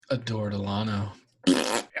Adore Delano.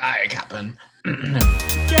 Ay, Captain. Together,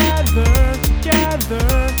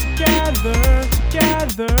 together, together,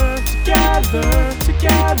 together, together,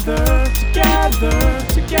 together, together,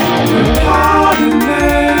 together. We're part in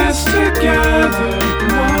this together.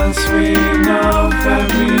 Once we know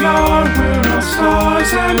that we are, we're all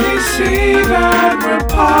stars, and we see that we're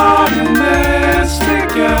part in this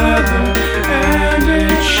together. And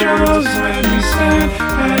it shows when we stand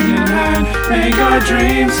hand in hand, make our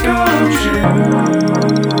dreams come true.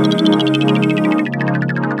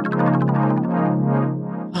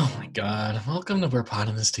 Oh my God. Welcome to We're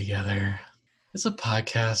Potting This Together. It's a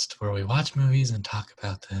podcast where we watch movies and talk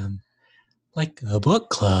about them like a book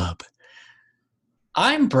club.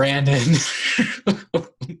 I'm Brandon.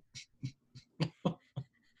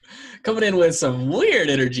 Coming in with some weird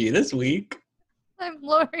energy this week. I'm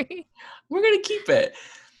Lori. We're going to keep it.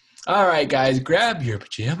 All right, guys, grab your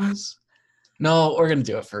pajamas. No, we're going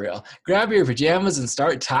to do it for real. Grab your pajamas and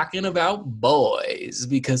start talking about boys,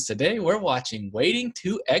 because today we're watching Waiting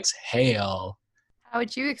to Exhale. How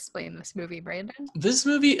would you explain this movie, Brandon? This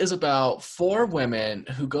movie is about four women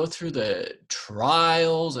who go through the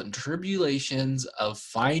trials and tribulations of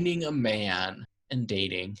finding a man and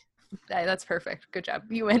dating. That's perfect. Good job.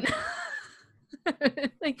 You win.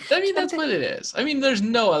 That's what it is. There's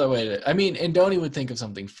no other way to... and Donnie would think of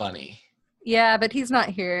something funny. Yeah, but he's not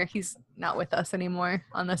here. He's not with us anymore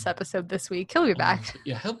on this episode this week. He'll be back.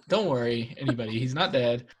 Yeah, don't worry, anybody. He's not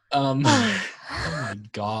dead. Oh my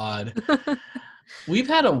God. We've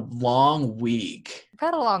had a long week. We've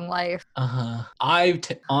had a long life. I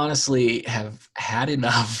honestly have had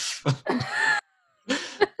enough.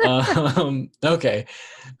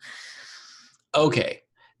 Okay.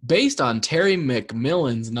 Based on Terry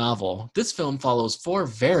McMillan's novel, this film follows four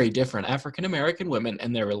very different African-American women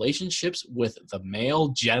and their relationships with the male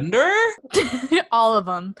gender? All of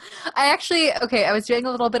them. I was doing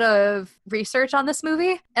a little bit of research on this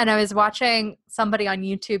movie, and I was watching somebody on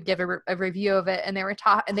YouTube give a review of it, and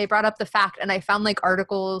they brought up the fact, and I found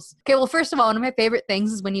articles. Okay, well, first of all, one of my favorite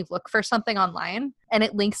things is when you look for something online and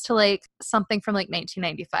it links to something from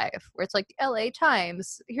 1995, where it's LA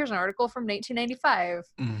Times. Here's an article from 1995.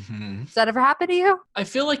 Mm-hmm. Does that ever happen to you? I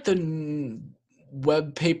feel like the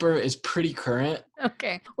web paper is pretty current.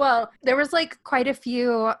 Okay. Well, there was quite a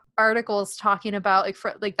few articles talking about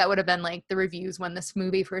that would have been the reviews when this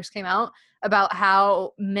movie first came out, about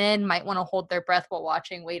how men might want to hold their breath while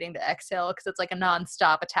watching Waiting to Exhale because it's a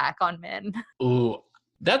nonstop attack on men. Ooh,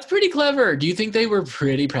 that's pretty clever. Do you think they were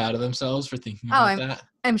pretty proud of themselves for thinking about that?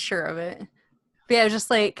 I'm sure of it. But yeah, just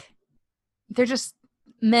they're just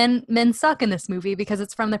men suck in this movie because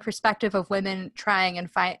it's from the perspective of women trying and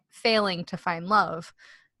failing to find love.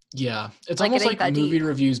 Yeah, it's almost like movie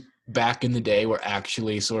reviews back in the day were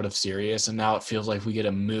actually sort of serious, and now it feels like we get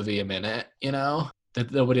a movie a minute, that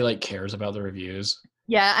nobody cares about the reviews.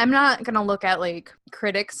 Yeah, I'm not gonna look at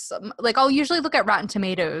critics. I'll usually look at Rotten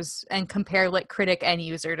Tomatoes and compare critic and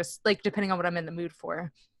user, just depending on what I'm in the mood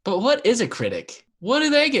for. But what is a critic? What do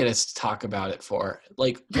they get us to talk about it for?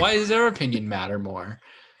 Why does their opinion matter more?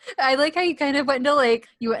 I like how you kind of went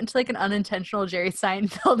into an unintentional Jerry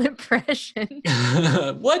Seinfeld impression.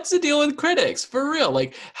 What's the deal with critics? For real.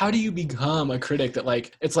 How do you become a critic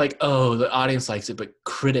that it's oh, the audience likes it, but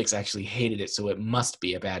critics actually hated it, so it must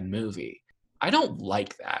be a bad movie. I don't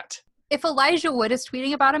like that. If Elijah Wood is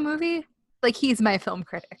tweeting about a movie, he's my film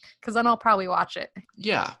critic, because then I'll probably watch it.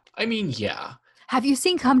 Yeah. Yeah. Have you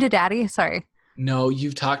seen Come to Daddy? Sorry. No,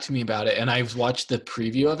 you've talked to me about it, and I've watched the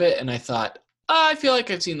preview of it, and I thought, I feel like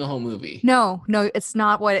I've seen the whole movie. No, it's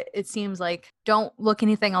not what it seems like. Don't look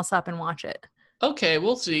anything else up and watch it. Okay,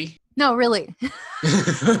 we'll see. No, really.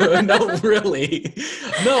 No, really.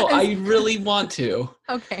 No, I really want to.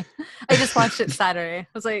 Okay. I just watched it Saturday. I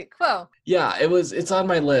was whoa. Yeah, it's on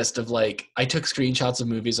my list of I took screenshots of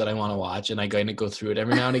movies that I want to watch, and I kind of go through it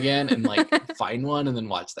every now and again and find one and then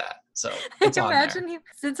watch that. So it's on there.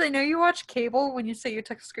 Since I know you watch cable, when you say you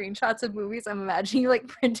took screenshots of movies, I'm imagining you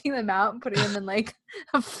printing them out and putting them in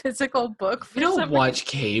a physical book. You don't watch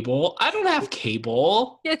cable. I don't have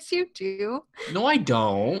cable. Yes, you do. No, I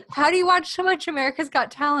don't. How do you watch so much America's Got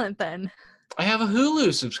Talent then? I have a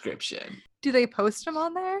Hulu subscription. Do they post them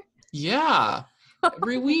on there? Yeah,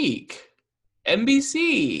 every week.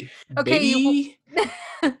 NBC. Okay, baby.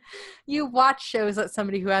 You watch shows that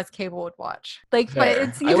somebody who has cable would watch. But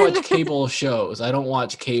it's I watch cable shows. I don't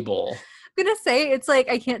watch cable. I'm gonna say it's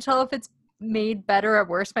I can't tell if it's made better or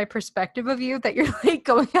worse my perspective of you that you're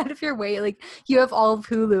going out of your way. You have all of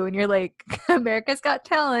Hulu and you're America's Got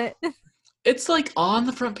Talent. It's on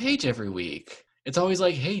the front page every week. It's always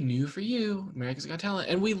like, hey, new for you, America's Got Talent.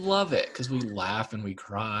 And we love it because we laugh and we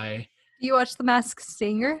cry. You watch The Masked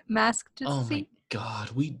Singer? Masked Oh my Singer? God,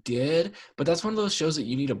 we did. But that's one of those shows that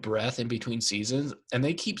you need a breath in between seasons. And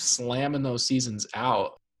they keep slamming those seasons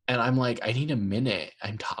out. And I'm like, I need a minute.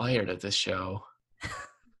 I'm tired of this show.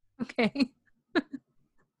 Okay.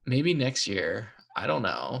 Maybe next year. I don't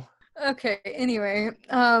know. Okay. Anyway,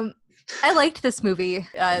 I liked this movie.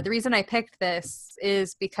 The reason I picked this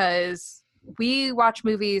is because we watch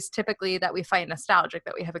movies typically that we find nostalgic,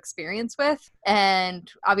 that we have experience with.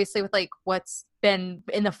 And obviously with like what's been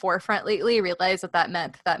in the forefront lately, I realized that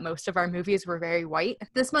meant that most of our movies were very white.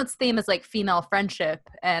 This month's theme is like female friendship.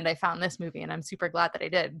 And I found this movie and I'm super glad that I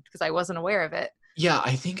did because I wasn't aware of it. Yeah,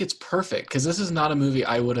 I think it's perfect because this is not a movie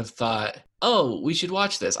I would have thought, oh, we should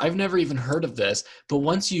watch this. I've never even heard of this. But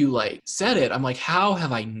once you like said it, I'm like, how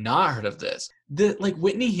have I not heard of this? Like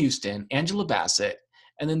Whitney Houston, Angela Bassett,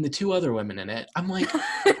 and then the two other women in it. I'm like,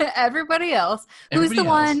 Everybody else. Who's the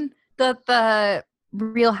one, the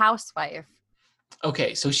Real Housewife?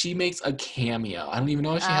 Okay, so she makes a cameo. I don't even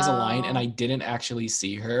know if she has a line, and I didn't actually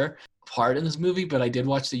see her part in this movie, but I did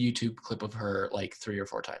watch the YouTube clip of her like 3 or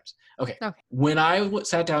 4 times. Okay. When I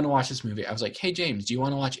sat down to watch this movie, I was like, hey, James, do you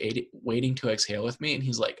want to watch Waiting to Exhale with me? And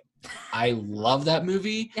he's like, I love that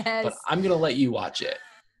movie, but I'm going to let you watch it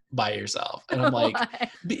by yourself. And I'm like,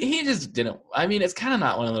 he just didn't. I mean, it's kind of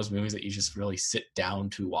not one of those movies that you just really sit down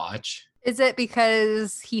to watch. Is it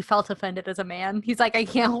because he felt offended as a man? He's like, I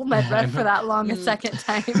can't hold my breath for that long a second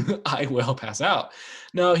time. I will pass out.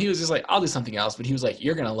 No, he was just like, I'll do something else. But he was like,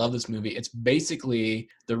 you're going to love this movie. It's basically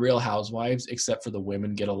the Real Housewives, except for the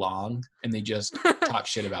women get along and they just talk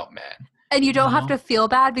shit about men. And you don't have to feel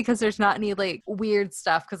bad because there's not any like weird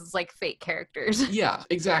stuff because it's like fake characters. Yeah,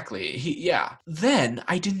 exactly. Then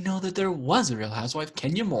I didn't know that there was a Real Housewife.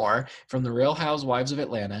 Kenya Moore from the Real Housewives of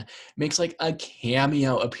Atlanta makes like a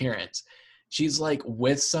cameo appearance. She's like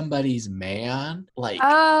with somebody's man. Like,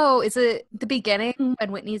 oh, is it the beginning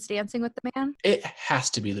when Whitney's dancing with the man? It has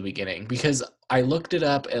to be the beginning because I looked it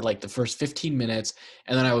up at like the first 15 minutes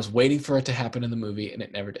and then I was waiting for it to happen in the movie and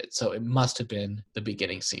it never did. So it must have been the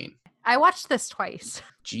beginning scene. I watched this twice.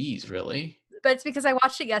 Jeez, really? But it's because I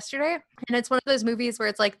watched it yesterday and it's one of those movies where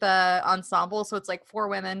it's like the ensemble. So it's like 4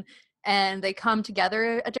 women and they come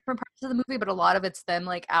together at different parts of the movie, but a lot of it's them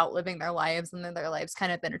like outliving their lives and then their lives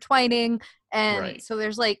kind of intertwining. And so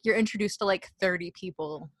there's like, you're introduced to like 30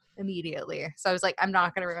 people immediately. So I was like, I'm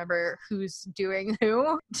not going to remember who's doing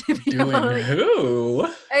who. Who?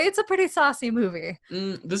 It's a pretty saucy movie.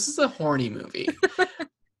 This is a horny movie.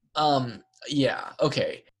 Yeah.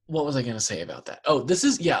 Okay. What was I going to say about that? Oh, this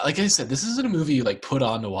is, like I said, this isn't a movie you like put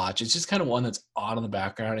on to watch. It's just kind of one that's on in the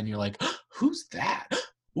background and you're like, who's that?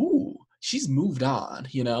 Ooh, she's moved on,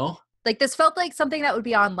 you know? Like this felt like something that would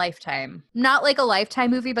be on Lifetime. Not like a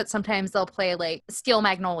Lifetime movie, but sometimes they'll play like Steel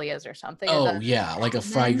Magnolias or something. Oh, yeah, like a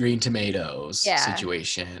Fried Green Tomatoes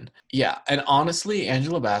situation. Yeah, and honestly,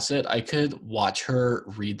 Angela Bassett, I could watch her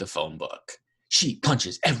read the phone book. She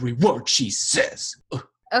punches every word she says.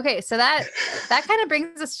 Okay, so that kind of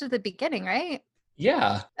brings us to the beginning, right?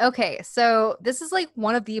 Yeah. Okay, so this is like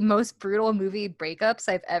one of the most brutal movie breakups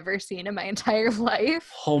I've ever seen in my entire life.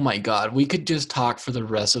 Oh my God, we could just talk for the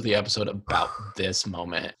rest of the episode about this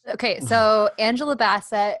moment. Okay, so Angela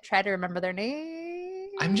Bassett, try to remember their name.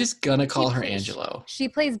 I'm just gonna call her Angelo. She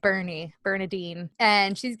plays Bernadine,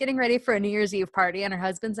 and she's getting ready for a New Year's Eve party, and her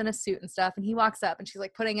husband's in a suit and stuff, and he walks up, and she's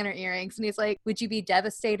like putting in her earrings, and he's like, would you be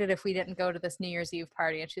devastated if we didn't go to this New Year's Eve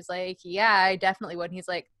party? And she's like, yeah, I definitely would. And he's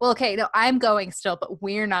like, well, okay, no, I'm going still, but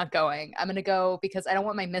we're not going. I'm gonna go because I don't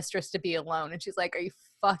want my mistress to be alone. And she's like, are you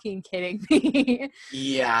fucking kidding me?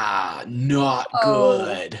 Yeah, not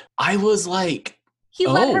good. I was like, he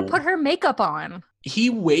let her put her makeup on.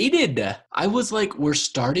 He waited. I was like, we're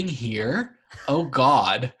starting here? Oh,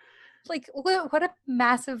 God. Like, what a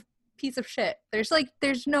massive piece of shit.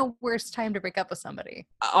 There's no worse time to break up with somebody.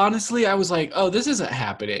 Honestly, I was like, oh, this isn't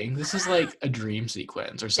happening. This is like a dream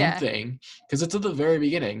sequence or something. Because it's at the very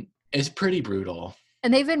beginning. It's pretty brutal.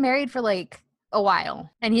 And they've been married for like a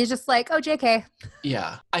while. And he's just like, oh, JK.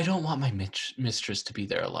 Yeah. I don't want my mistress to be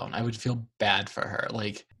there alone. I would feel bad for her.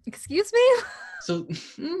 Like, excuse me? So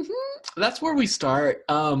that's where we start.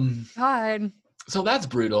 God. So that's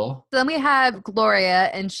brutal. Then we have Gloria,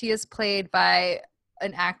 and she is played by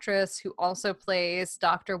an actress who also plays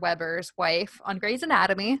Dr. Weber's wife on Grey's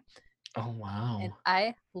Anatomy. Oh, wow. And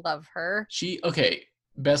I love her.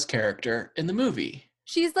 Best character in the movie.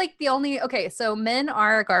 She's like the only, so men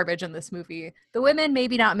are garbage in this movie. The women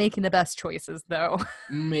maybe not making the best choices, though.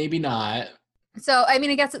 Maybe not. So, I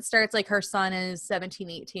mean, I guess it starts like her son is 17,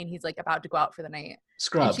 18. He's like about to go out for the night.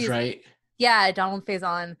 Scrubs, right? Yeah, Donald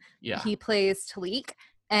Faison. Yeah. He plays Talik.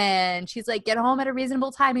 And she's like, get home at a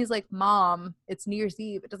reasonable time. He's like, Mom, it's New Year's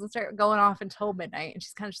Eve. It doesn't start going off until midnight. And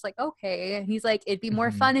she's kind of just like, okay. And he's like, it'd be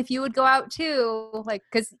more fun if you would go out too. Like,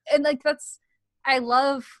 I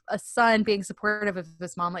love a son being supportive of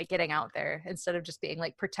his mom, like getting out there instead of just being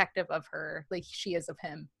like protective of her, like she is of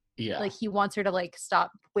him. Yeah. Like he wants her to like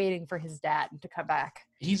stop waiting for his dad to come back.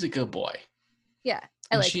 He's a good boy. Yeah.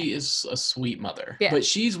 And she is a sweet mother. Yeah. But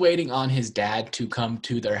she's waiting on his dad to come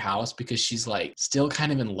to their house because she's like still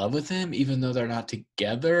kind of in love with him, even though they're not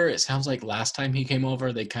together. It sounds like last time he came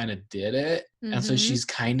over, they kind of did it. Mm-hmm. And so she's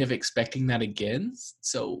kind of expecting that again.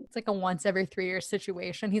 So it's like a once every 3 years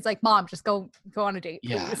situation. He's like, Mom, just go on a date,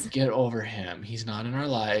 please. Yeah, get over him. He's not in our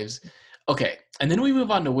lives. Okay. And then we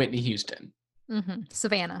move on to Whitney Houston. Mm-hmm.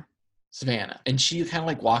 Savannah. And she kind of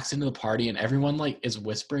like walks into the party and everyone like is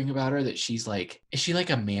whispering about her that she's like, is she like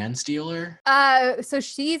a man stealer? So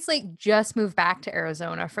she's like just moved back to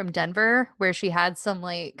Arizona from Denver where she had some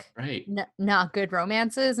like not good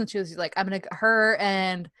romances. And she was like, her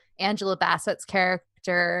and Angela Bassett's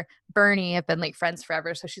character, Bernie, have been like friends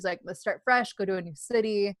forever. So she's like, let's start fresh, go to a new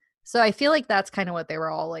city. So I feel like that's kind of what they were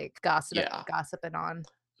all like gossiping on.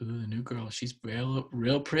 Ooh, the new girl, she's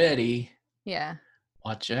real pretty. Yeah.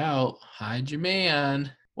 Watch out. Hide your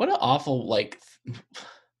man. What an awful, like,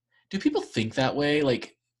 do people think that way?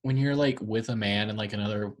 Like, when you're, like, with a man and, like,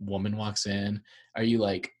 another woman walks in, are you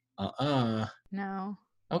like, No.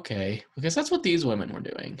 Okay. Because that's what these women were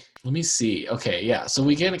doing. Let me see. Okay, yeah. So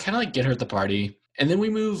we can kind of, like, get her at the party. And then we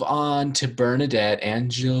move on to Bernadette,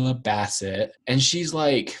 Angela Bassett. And she's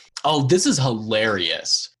like, oh, this is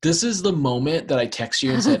hilarious. This is the moment that I text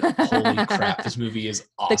you and said, holy crap, this movie is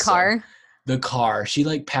awesome. The car. She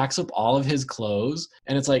like packs up all of his clothes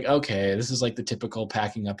and it's like, okay, this is like the typical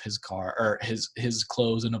packing up his car or his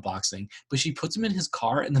clothes in a box thing. But she puts him in his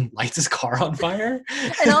car and then lights his car on fire.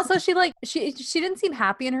 And also she didn't seem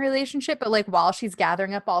happy in her relationship, but like while she's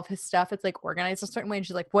gathering up all of his stuff, it's like organized a certain way. And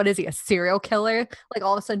she's like, what is he, a serial killer? Like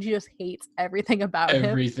all of a sudden she just hates everything about him.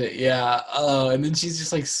 Everything. Yeah. Oh, and then she's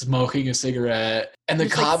just like smoking a cigarette and the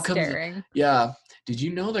cop comes in. Yeah. Did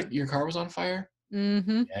you know that your car was on fire?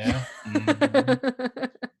 Mm-hmm. Yeah. Mm-hmm.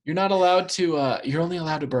 You're not allowed to, you're only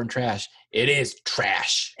allowed to burn trash. It is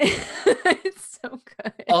trash. It's so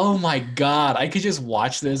good. Oh my God. I could just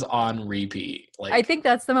watch this on repeat. Like, I think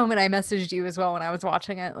that's the moment I messaged you as well when I was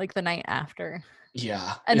watching it, like the night after.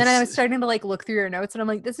 Yeah. And then I was starting to like look through your notes and I'm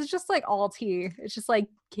like, this is just like all tea. It's just like,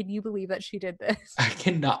 can you believe that she did this? I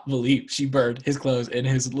cannot believe she burned his clothes in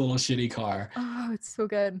his little shitty car. Oh, it's so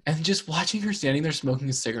good. And just watching her standing there smoking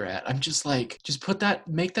a cigarette, I'm just like, just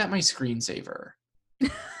make that my screensaver.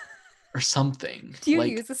 Or something. Do you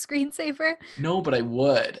use a screensaver? No, but I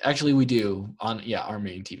would. Actually, we do on our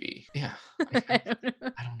main TV. Yeah. I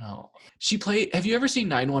don't know. Have you ever seen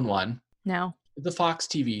 911? No. The Fox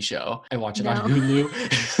TV show. I watch it on Hulu.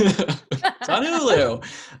 It's on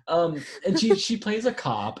Hulu. And she plays a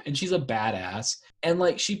cop and she's a badass. And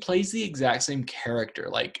like she plays the exact same character.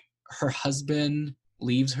 Like her husband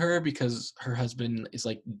leaves her because her husband is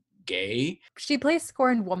like gay. She plays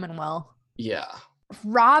scorned woman well. Yeah.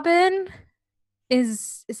 Robin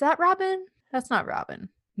is that Robin? That's not Robin.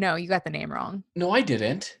 No, you got the name wrong. No, I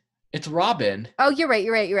didn't. It's Robin. Oh, you're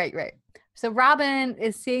right. So Robin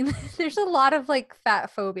is seeing there's a lot of like fat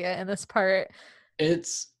phobia in this part.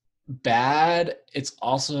 It's bad. It's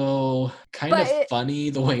also kind of funny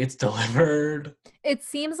the way it's delivered. It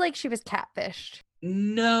seems like she was catfished.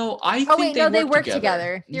 No, I think they work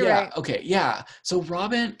together. You're right. Okay, yeah. So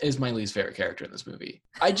Robin is my least favorite character in this movie.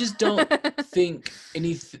 I just don't think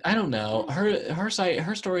I don't know. Her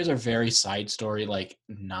stories are very side story, like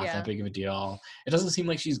not that big of a deal. It doesn't seem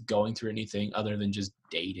like she's going through anything other than just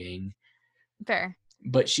dating. Fair.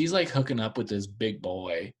 But she's like hooking up with this big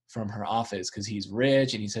boy from her office because he's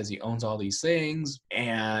rich and he says he owns all these things.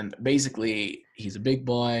 And basically, he's a big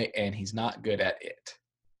boy and he's not good at it.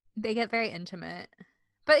 They get very intimate.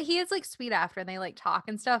 But he is like sweet after and they like talk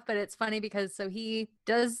and stuff. But it's funny because so he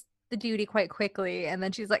does the duty quite quickly. And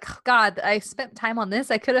then she's like, oh, God, I spent time on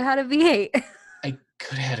this. I could have had a V8. I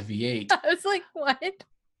could have had a V8. I was like, what?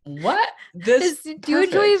 What? Do you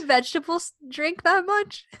enjoy vegetables drink that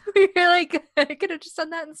much? You're like, I could have just done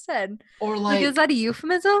that instead. Or like, is that a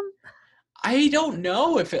euphemism? I don't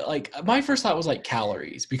know if it like my first thought was like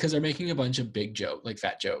calories because they're making a bunch of big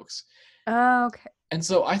fat jokes. Oh, okay. And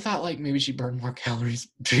so I thought like maybe she burned more calories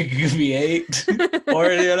drinking a V8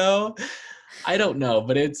 or I don't know,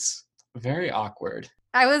 but it's very awkward.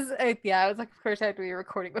 I was like, of course I have to be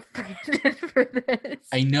recording with Brandon for this.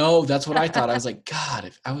 I know, that's what I thought. I was like, God,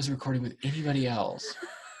 if I was recording with anybody else.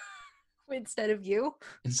 Instead of you.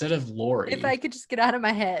 instead of Lori. If I could just get out of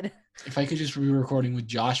my head. If I could just be recording with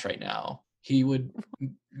Josh right now, he would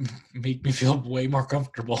make me feel way more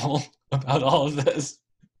comfortable about all of this.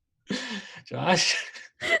 Josh?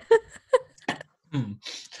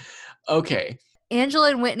 Okay. Angela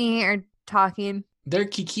and Whitney are talking. They're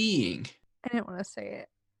kikiing. I didn't want to say it.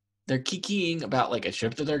 They're kikiing about like a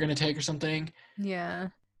trip that they're going to take or something. Yeah.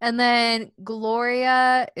 And then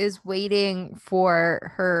Gloria is waiting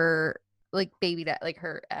for her like baby dad, like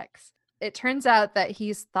her ex. It turns out that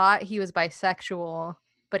he's thought he was bisexual,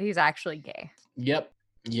 but he's actually gay. Yep.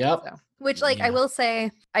 So, which like Yeah. I will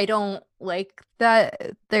say I don't like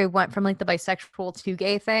that they went from like the bisexual to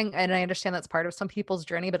gay thing, and I understand that's part of some people's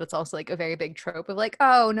journey, but it's also like a very big trope of like,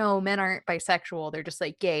 oh no, men aren't bisexual, they're just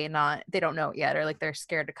like gay and not, they don't know it yet, or like they're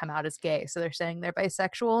scared to come out as gay, so they're saying they're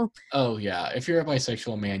bisexual. Oh, yeah. If you're a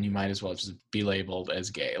bisexual man, you might as well just be labeled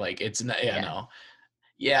as gay. Like, it's not, Yeah. no.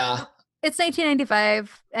 Yeah. It's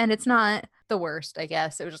 1995 and it's not the worst, I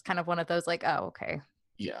guess. It was just kind of one of those like, oh, okay.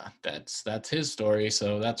 Yeah, that's his story.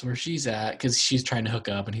 So that's where she's at because she's trying to hook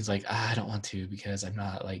up, and he's like, I don't want to because I'm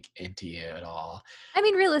not like into you at all. I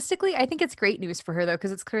mean, realistically, I think it's great news for her though,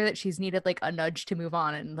 because it's clear that she's needed like a nudge to move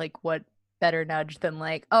on, and like what better nudge than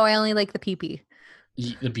like, oh, I only like the PP.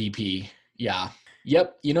 The BP. Yeah.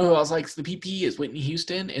 Yep. You know who else likes the PP is Whitney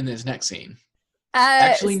Houston in this next scene.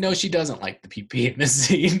 Actually, no, she doesn't like the PP in this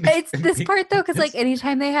scene. It's this part though, because like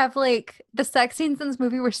anytime they have like the sex scenes in this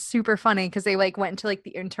movie were super funny because they like went into like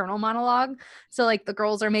the internal monologue. So like the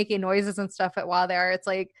girls are making noises and stuff while they're, it's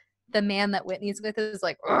like the man that Whitney's with is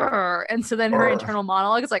like, "Urgh," and so then her internal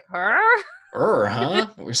monologue is like, "Urgh." Huh?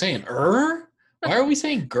 We're saying Why are we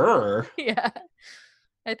saying grr? Yeah.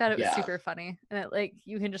 I thought it was Yeah. super funny. And it like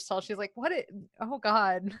you can just tell she's like, what oh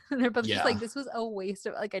God. And they're both just like, Yeah. this was a waste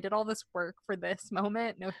of like I did all this work for this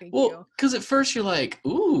moment. No thank Well, you. because at first you're like,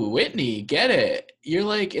 ooh, Whitney, get it. You're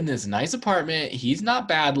like in this nice apartment. He's not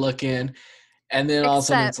bad looking. And then all of a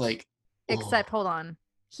sudden it's like, Except hold on.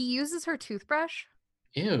 He uses her toothbrush.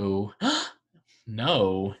 ew.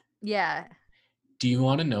 No. Yeah. Do you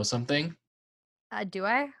want to know something? Do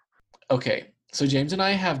I? Okay. So James and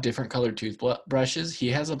I have different colored toothbrushes. He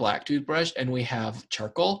has a black toothbrush and we have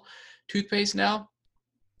charcoal toothpaste now.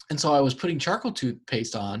 And so I was putting charcoal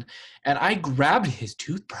toothpaste on and I grabbed his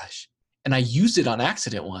toothbrush and I used it on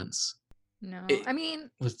accident once. No. It- I mean,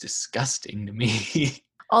 It was disgusting to me.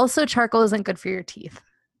 also charcoal isn't good for your teeth.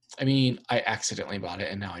 I mean, I accidentally bought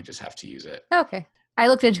it and now I just have to use it. Okay. I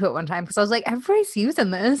looked into it one time because I was like, everybody's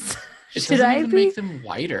using this. It Should doesn't I even be? make them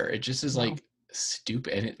whiter. It just is No. like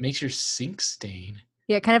stupid and it makes your sink stain.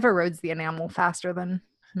 Yeah, it kind of erodes the enamel faster than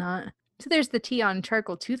not. So there's the tea on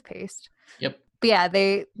charcoal toothpaste. Yep. But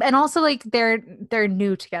yeah, and also like they're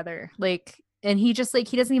new together. Like, and he just like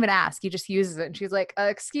he doesn't even ask. He just uses it. And she's like,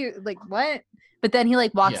 excuse, like what? But then he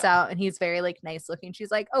like walks Yeah. out and he's very like nice looking.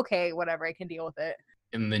 She's like, okay, whatever, I can deal with it.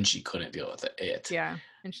 And then she couldn't deal with it. Yeah.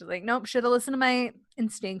 And she's like, nope, should have listened to my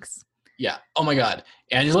instincts. Yeah. Oh my God.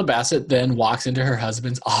 Angela Bassett then walks into her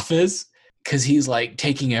husband's office because he's like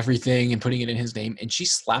taking everything and putting it in his name, and she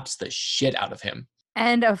slaps the shit out of him.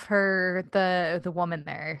 And of her, the woman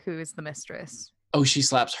there who's the mistress. Oh, she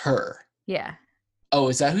slaps her. Yeah. Oh,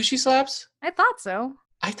 is that who she slaps? I thought so.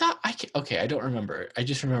 I thought okay, I don't remember. I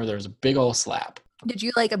just remember there was a big old slap. Did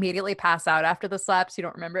you like immediately pass out after the slaps? You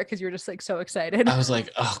don't remember it because you were just like so excited. I was like,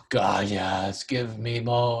 oh God, yes, give me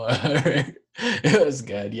more. It was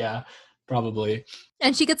good, yeah, probably.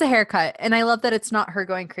 And she gets a haircut. And I love that it's not her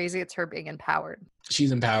going crazy. It's her being empowered.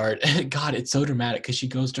 She's empowered. God, it's so dramatic because she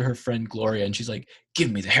goes to her friend Gloria and she's like,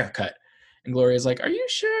 give me the haircut. And Gloria's like, are you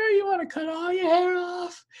sure you want to cut all your hair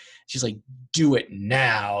off? She's like, do it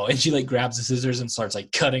now. And she like grabs the scissors and starts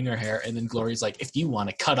like cutting her hair. And then Gloria's like, if you want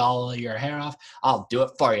to cut all of your hair off, I'll do it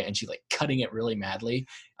for you. And she's like cutting it really madly.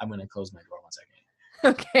 I'm going to close my door 1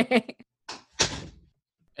 second. Okay.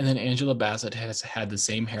 And then Angela Bassett has had the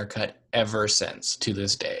same haircut ever since to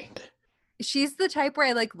this day. She's the type where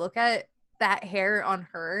I like look at that hair on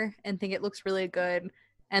her and think it looks really good.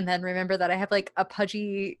 And then remember that I have like a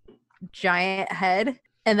pudgy giant head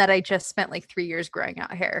and that I just spent like 3 years growing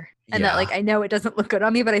out hair. And that Yeah. like I know it doesn't look good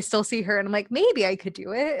on me, but I still see her and I'm like, maybe I could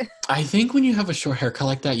do it. I think when you have a short haircut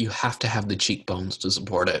like that, you have to have the cheekbones to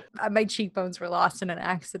support it. My cheekbones were lost in an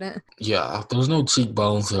accident. Yeah, there's no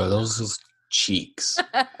cheekbones there. Those are just cheeks.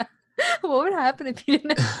 What would happen if you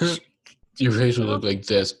didn't have Your face would look like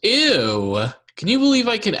this. Ew. Can you believe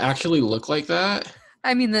I can actually look like that?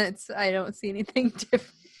 I mean, I don't see anything different.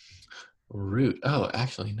 Root. Oh,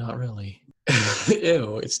 actually, not really.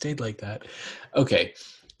 Ew, it stayed like that. Okay,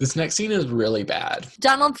 this next scene is really bad.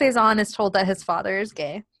 Donald Faison is told that his father is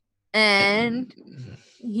gay. And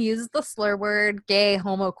he uses the slur word gay,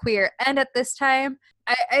 homo, queer. And at this time,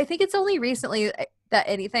 I think it's only recently that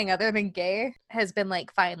anything other than gay has been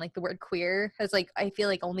like fine. Like the word queer has like, I feel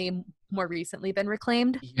like only more recently been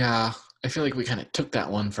reclaimed. Yeah, I feel like we kind of took that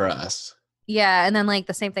one for us. Yeah, and then like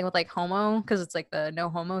the same thing with like homo, because it's like the no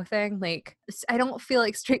homo thing. Like I don't feel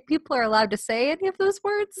like straight people are allowed to say any of those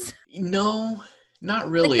words. No, not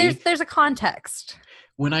really. Like there's a context.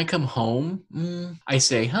 When I come home, I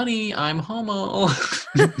say, honey, I'm homo.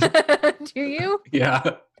 Do you? Yeah.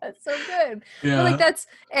 That's so good. Yeah. But like that's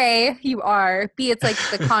A, you are. B, it's like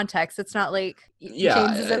the context. It's not like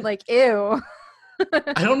James isn't like, ew.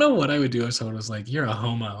 I don't know what I would do if someone was like, you're a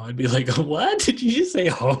homo. I'd be like, what? Did you just say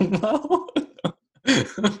homo?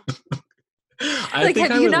 Like,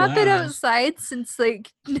 have you not been outside since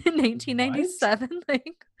like 1997? What?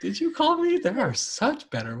 Like, did you call me? There are such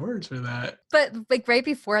better words for that. But like right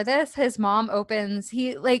before this, his mom opens,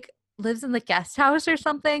 he like lives in the guest house or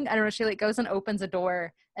something. I don't know. She like goes and opens a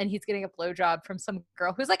door and he's getting a blowjob from some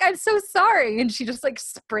girl who's like, I'm so sorry. And she just like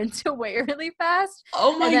sprints away really fast.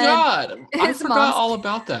 Oh my God. I forgot all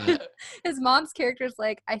about that. His mom's character's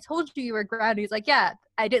like, I told you were grounded. He's like, yeah,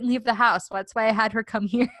 I didn't leave the house. That's why I had her come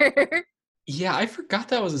here. Yeah, I forgot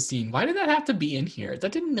that was a scene. Why did that have to be in here?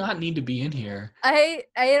 That did not need to be in here. I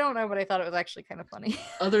don't know, but I thought it was actually kind of funny.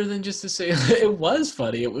 Other than just to say it was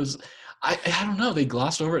funny. It was, I don't know. They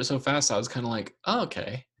glossed over it so fast. I was kind of like, oh,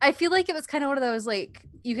 okay. I feel like it was kind of one of those, like,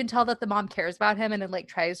 you can tell that the mom cares about him and it like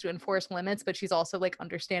tries to enforce limits, but she's also like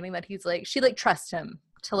understanding that he's like, she like trusts him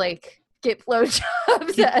to like get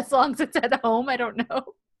blowjobs as long as it's at home. I don't know.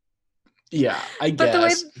 Yeah, I guess. But the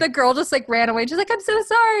way the girl just like ran away, she's like, I'm so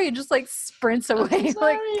sorry, and just like sprints away.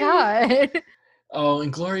 Like, God. Oh,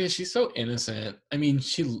 and Gloria, she's so innocent. I mean,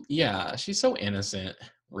 she's so innocent,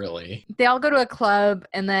 really. They all go to a club,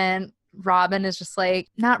 and then Robin is just like,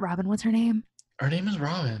 not Robin, what's her name? Her name is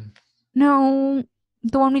Robin. No,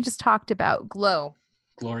 the one we just talked about,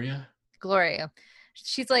 Gloria.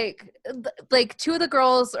 She's like two of the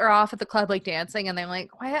girls are off at the club like dancing and they're like,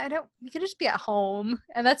 why we could just be at home.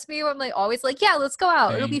 And that's me when I'm like always like, yeah, let's go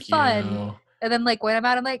out. It'll be fun. And then like when I'm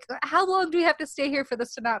out, I'm like, how long do we have to stay here for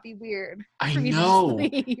this to not be weird? I know.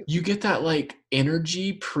 You get that like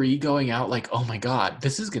energy pre going out, like, oh my God,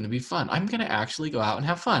 this is gonna be fun. I'm gonna actually go out and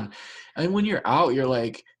have fun. And when you're out, you're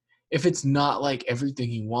like, if it's not like everything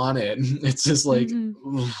you wanted, it's just like, I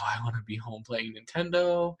want to be home playing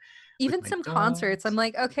Nintendo. Even some concerts, I'm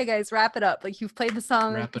like, okay, guys, wrap it up. Like, you've played the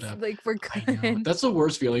song. Wrap it up. Like, we're good. I know. That's the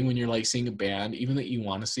worst feeling when you're like seeing a band, even that you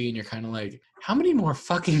want to see, and you're kind of like, how many more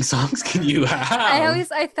fucking songs can you have?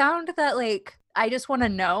 I found that like I just want to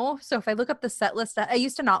know. So if I look up the set list, I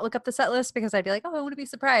used to not look up the set list because I'd be like, oh, I want to be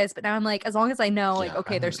surprised. But now I'm like, as long as I know, like,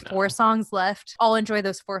 okay, there's 4 songs left, I'll enjoy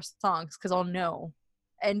those 4 songs because I'll know.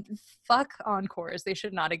 And fuck encores, they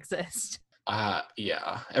should not exist.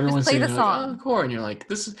 Yeah, everyone's saying like, encore, and you're like,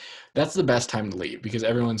 that's the best time to leave because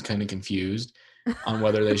everyone's kind of confused on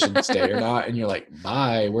whether they should stay or not, and you're like,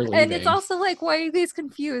 bye, we're leaving. And it's also like, why are you guys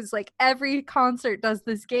confused? Like every concert does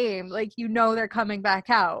this game, like they're coming back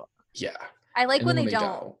out. Yeah, I like when they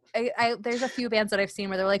don't. There's a few bands that I've seen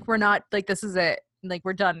where they're like, we're not, like, this is it. Like,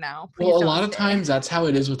 we're done now. Well, a lot of times that's how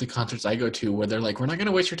it is with the concerts I go to, where they're like, we're not going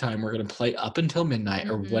to waste your time. We're going to play up until midnight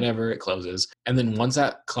or whenever it closes. And then once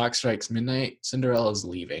that clock strikes midnight, Cinderella's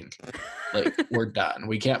leaving. Like, we're done.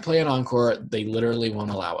 We can't play an encore. They literally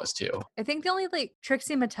won't allow us to. I think the only, like,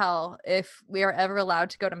 Trixie Mattel, if we are ever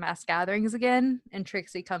allowed to go to mass gatherings again and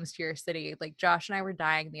Trixie comes to your city, like, Josh and I were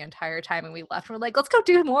dying the entire time and we left. We're like, let's go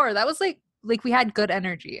do more. That was, like we had good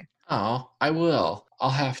energy. Oh, I will. I'll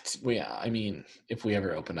have to. Well, yeah, I mean, if we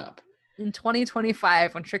ever open up. In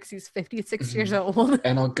 2025, when Trixie's 56 years old.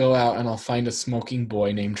 And I'll go out and I'll find a smoking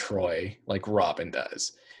boy named Troy, like Robin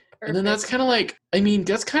does. Perfect. And then that's kind of like,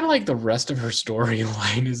 that's kind of like the rest of her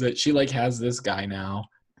storyline is that she like has this guy now.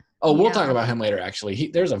 Oh, we'll talk about him later, actually.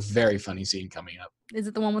 There's a very funny scene coming up. Is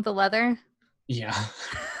it the one with the leather? Yeah.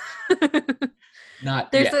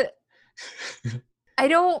 Not There's yet.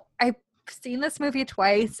 I've seen this movie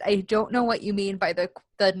twice. I don't know what you mean by the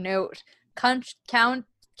note. Count.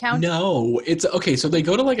 No, it's okay. So they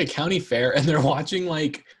go to like a county fair and they're watching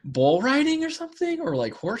like bull riding or something, or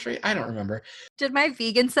like horse race. I don't remember. Did my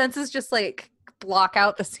vegan senses just like block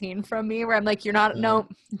out the scene from me where I'm like, you're not, no,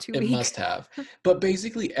 too weak. It must have. But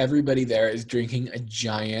basically everybody there is drinking a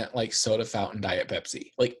giant like soda fountain Diet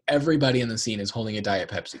Pepsi. Like everybody in the scene is holding a Diet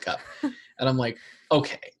Pepsi cup. And I'm like,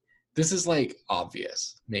 okay, this is like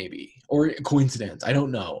obvious, maybe, or coincidence. I don't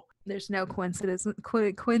know. There's no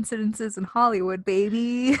coincidences in Hollywood,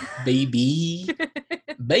 baby. Baby.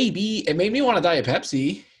 It made me want to Diet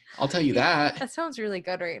Pepsi. I'll tell you that. That sounds really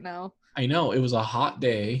good right now. I know, it was a hot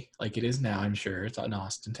day, like it is now, I'm sure. It's in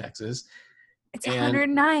Austin, Texas. It's And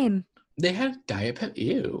 109. they had Diet Pepsi.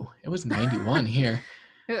 Ew, it was 91 here.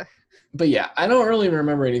 Ugh. But yeah, I don't really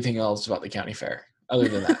remember anything else about the county fair other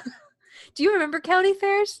than that. Do you remember county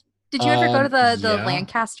fairs? Did you ever go to the Yeah.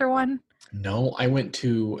 Lancaster one? No, I went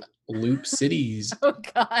to Loop City's Oh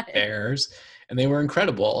God. fairs, and they were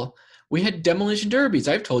incredible. We had demolition derbies.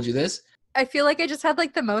 I've told you this. I feel like I just had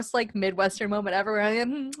like the most like Midwestern moment ever. Where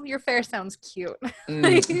your fair sounds cute.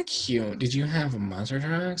 Cute. Did you have monster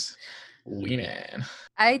trucks? We did.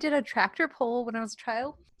 I did a tractor pull when I was a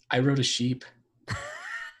child. I rode a sheep.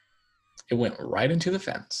 It went right into the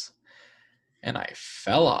fence, and I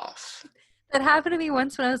fell off. That happened to me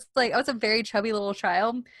once when I was a very chubby little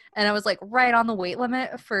child, and I was like right on the weight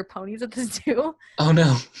limit for ponies at the zoo. Oh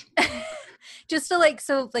no. Just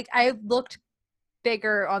to I looked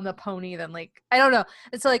bigger on the pony than like, I don't know.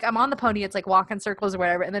 And so like I'm on the pony, it's like walking circles or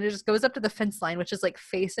whatever, and then it just goes up to the fence line, which is like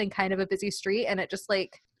facing kind of a busy street, and it just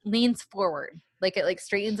like leans forward. Like it like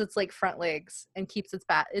straightens its like front legs and keeps its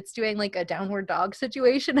back. It's doing like a downward dog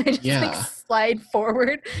situation. I just like slide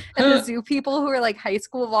forward, and the zoo people who are like high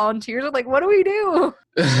school volunteers are like, "What do we do?"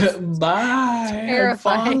 Bye.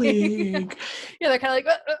 Terrifying. Yeah, they're kind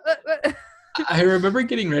of like. I remember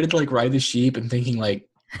getting ready to like ride the sheep and thinking like,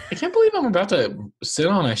 I can't believe I'm about to sit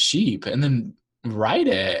on a sheep and then ride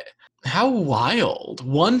it. How wild.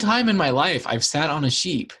 One time in my life, I've sat on a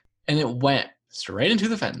sheep and it went straight into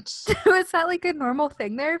the fence. Was that like a normal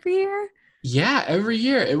thing there every year? Yeah, every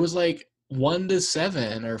year. It was like 1 to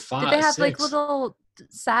 7 or 5. Did they have 6. like little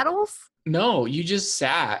saddles? No, you just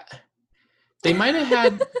sat. They might have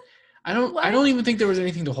had, I don't even think there was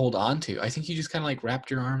anything to hold on to. I think you just kind of like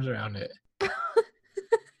wrapped your arms around it.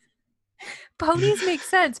 Ponies make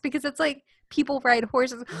sense because it's like people ride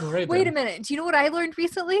horses. Right Wait then. a minute. Do you know what I learned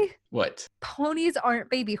recently? What? Ponies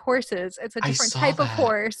aren't baby horses. It's a I different saw type of that.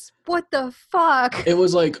 horse. What the fuck? It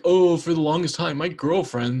was like, oh, for the longest time, my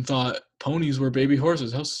girlfriend thought ponies were baby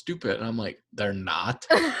horses. How stupid. And I'm like, they're not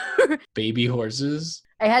baby horses.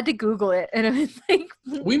 I had to Google it, and it was like,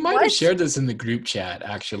 We might what? have shared this in the group chat,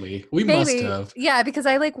 actually. We must Maybe. have. Yeah, because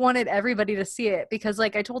I like wanted everybody to see it because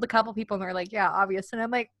like I told a couple people and they're like, yeah, obvious. And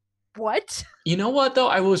I'm like, what? You know what, though?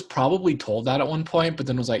 I was probably told that at one point, but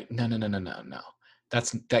then was like, no.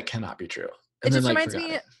 That cannot be true. And It then, just like, reminds forgot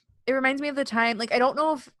me. it. It reminds me of the time. Like I don't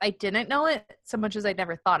know if I didn't know it so much as I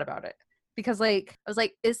never thought about it. Because like I was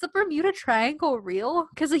like, is the Bermuda Triangle real?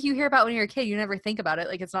 Because like you hear about when you're a kid, you never think about it.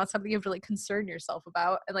 Like it's not something you have to like concern yourself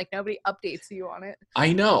about, and like nobody updates you on it.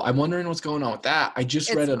 I know. I'm wondering what's going on with that. I just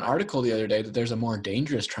It's read an not. article the other day that there's a more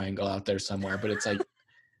dangerous triangle out there somewhere, but it's like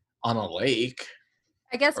on a lake.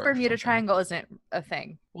 I guess Or Bermuda something. Triangle isn't a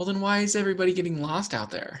thing. Well, then why is everybody getting lost out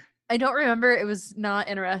there? I don't remember. It was not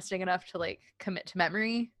interesting enough to like commit to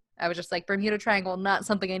memory. I was just like, Bermuda Triangle, not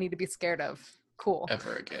something I need to be scared of. Cool.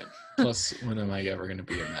 Ever again. Plus, when am I ever going to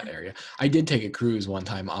be in that area? I did take a cruise one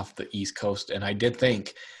time off the East Coast, and I did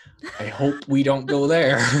think, I hope we don't go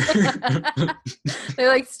there. They're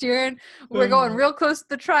like steering. We're going real close to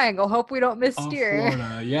the triangle. Hope we don't miss Off steer.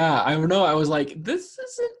 Florida. Yeah, I don't know. I was like, this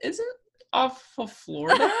isn't off of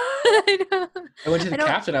Florida. I know. I went to the I don't-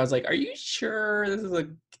 captain. I was like, are you sure this is a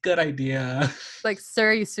good idea? Like,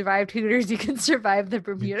 sir, you survived Hooters. You can survive the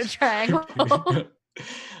Bermuda Triangle.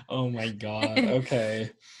 Oh my God.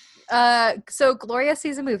 Okay. So Gloria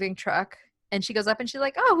sees a moving truck and she goes up and she's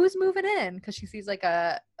like, oh, who's moving in? Because she sees like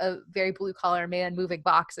a very blue collar man moving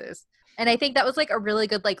boxes. And I think that was like a really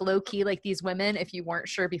good, like low key, like these women, if you weren't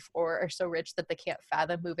sure before, are so rich that they can't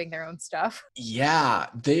fathom moving their own stuff. Yeah,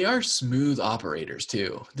 they are smooth operators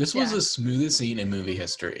too. This was Yeah. the smoothest scene in movie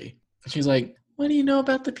history. She's like, what do you know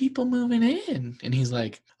about the people moving in? And he's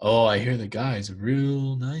like, oh, I hear the guy's a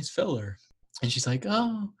real nice feller. And she's like,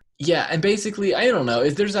 oh. Yeah, and basically, I don't know,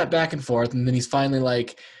 there's that back and forth, and then he's finally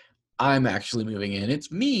like, I'm actually moving in.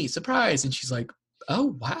 It's me, surprise. And she's like,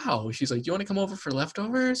 oh, wow. She's like, do you want to come over for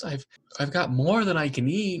leftovers? I've got more than I can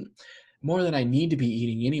eat, more than I need to be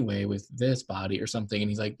eating anyway with this body or something. And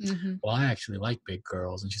he's like, well, I actually like big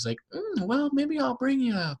girls. And she's like, well, maybe I'll bring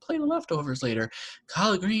you a plate of leftovers later.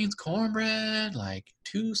 Collard greens, cornbread, like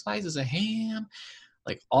 2 slices of ham,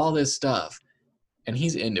 like all this stuff. And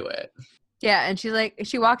he's into it. Yeah, and she's like,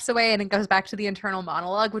 she walks away and it goes back to the internal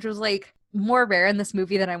monologue, which was like more rare in this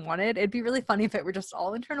movie than I wanted. It'd be really funny if it were just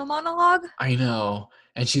all internal monologue. I know.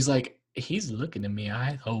 And she's like, he's looking at me,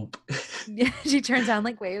 I hope. Yeah, she turns on,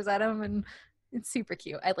 like waves at him, and it's super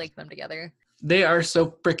cute. I like them together. They are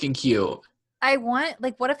so freaking cute. I want,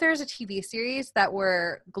 like, what if there's a TV series that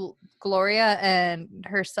were Gloria and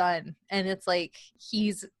her son, and it's like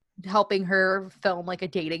he's helping her film like a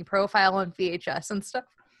dating profile on VHS and stuff,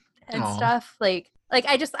 and Aw. stuff. Like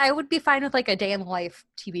I would be fine with like a day in the life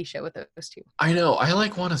TV show with those two. I know. I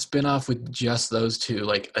like want a spin-off with just those two,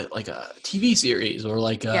 like a TV series or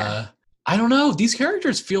like a Yeah. I don't know. These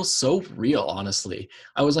characters feel so real, honestly.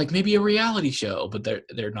 I was like maybe a reality show, but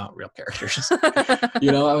they're not real characters.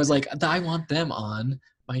 You know, I was like I want them on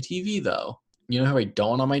my TV though. You know how I don't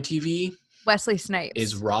want on my TV Wesley Snipes.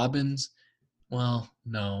 is Robin's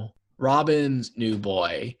Robin's new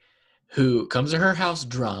boy who comes to her house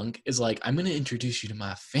drunk is like, I'm going to introduce you to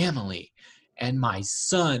my family and my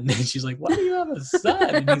son. And she's like, why do you have a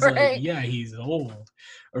son? And he's Right. like, yeah, he's old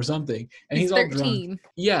or something. And He's he's all drunk. 13.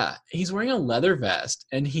 Yeah, he's wearing a leather vest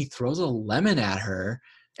and he throws a lemon at her.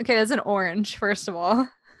 Okay, that's an orange, first of all.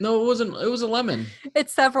 No, it wasn't. It was a lemon.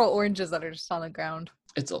 It's several oranges that are just on the ground.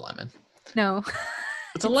 It's a lemon. No.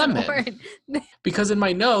 It's a an lemon. orange. Because in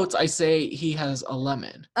my notes, I say he has a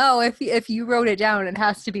lemon. Oh, if you wrote it down, it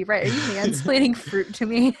has to be right. Are you mansplaining fruit to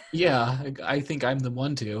me? Yeah, I think I'm the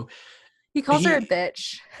one to. He calls her a He-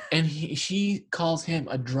 bitch. And she calls him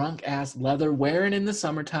a drunk ass leather wearing in the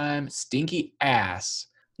summertime stinky ass.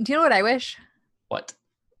 Do you know what I wish? What?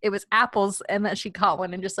 It was apples, and that she caught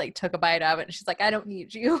one and just like took a bite of it. And she's like, I don't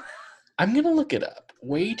need you. I'm gonna look it up.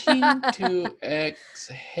 Waiting to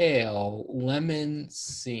exhale lemon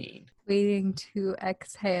scene. Waiting to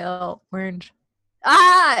exhale orange.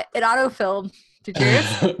 Ah, it autofilled. Did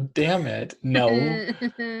yours? Damn it. No.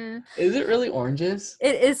 It Is it really oranges?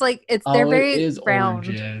 is like they're Oh, very it is round.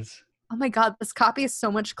 oranges. Oh my god, this copy is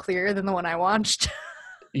so much clearer than the one I watched.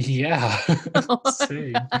 Yeah.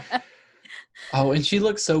 Same. Oh, and she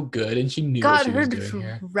looks so good, and she knew what God, she her was doing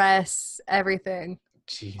here. dress, everything.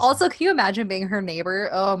 Jeez. Also, can you imagine being her neighbor?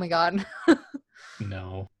 Oh my god.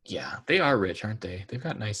 No. Yeah, they are rich, aren't they? They've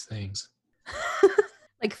got nice things.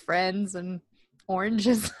 Like friends and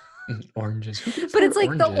oranges. Oranges. Who can But afford it's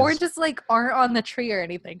like the oranges like aren't on the tree or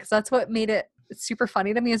anything, because that's what made it super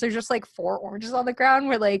funny to me. Is there's just like 4 oranges on the ground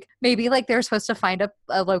where like maybe like they're supposed to find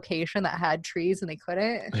a location that had trees and they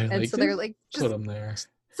couldn't, They're and like, so they're "Just like Put just them there.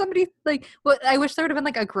 somebody like what I wish there would have been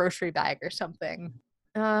like a grocery bag or something.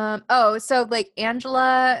 Oh, so like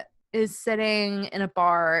Angela is sitting in a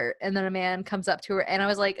bar and then a man comes up to her and I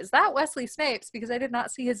was like, is that Wesley Snipes? Because I did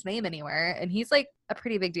not see his name anywhere. And he's like a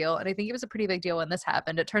pretty big deal. And I think he was a pretty big deal when this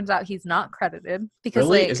happened. It turns out he's not credited because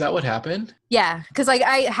Really? like, Is that what happened? yeah, because like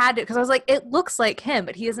I had it because I was like, it looks like him,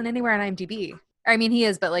 but he isn't anywhere on IMDb. I mean, he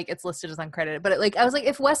is, but like it's listed as uncredited. But like I was like,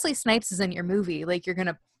 if Wesley Snipes is in your movie, like you're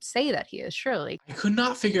gonna say that he is, surely. I could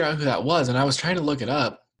not figure out who that was, and I was trying to look it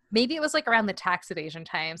up. Maybe it was like around the tax evasion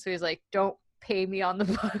time. So he's like, don't pay me on the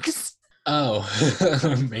books. Oh,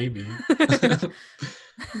 maybe.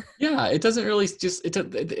 Yeah, it doesn't really just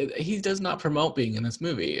he does not promote being in this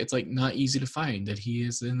movie. It's like not easy to find that he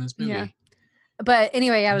is in this movie. Yeah. But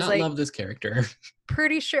anyway, I was not like love this character.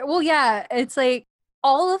 pretty sure. Well, yeah, it's like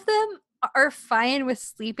all of them are fine with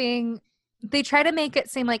sleeping. They try to make it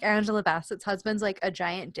seem like Angela Bassett's husband's like a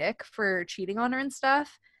giant dick for cheating on her and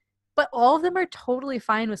stuff. But all of them are totally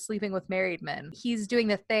fine with sleeping with married men. He's doing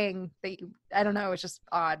the thing that I don't know. It's just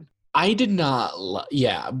odd. I did not.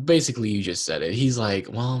 Yeah, basically, you just said it. He's like,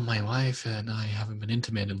 well, my wife and I haven't been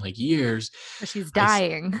intimate in like years But she's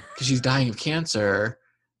dying. because she's dying of cancer,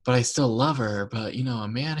 but I still love her. But you know, a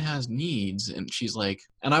man has needs, and she's like,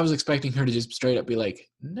 and I was expecting her to just straight up be like,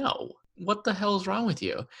 no, what the hell is wrong with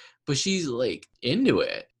you? But she's like into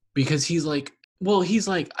it because he's like, well, he's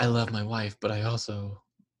like, I love my wife, but I also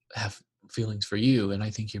have feelings for you, and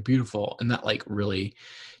I think you're beautiful, and that like really,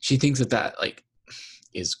 she thinks that like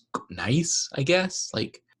is nice, I guess.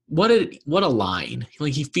 Like what a line.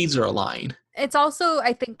 Like he feeds her a line. It's also,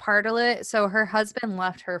 I think, part of it. So her husband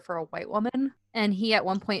left her for a white woman. And he at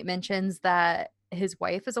one point mentions that his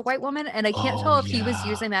wife is a white woman. And I can't tell Oh, if he was yeah.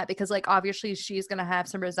 using that because, like, obviously she's going to have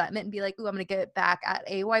some resentment and be like, ooh, I'm going to get it back at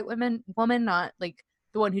a white woman, not like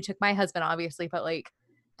the one who took my husband, obviously. But like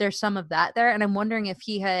there's some of that there. And I'm wondering if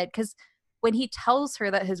he had, because when he tells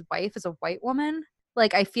her that his wife is a white woman,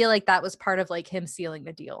 like, I feel like that was part of like him sealing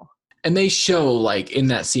the deal. And they show like in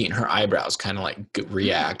that scene, her eyebrows kind of like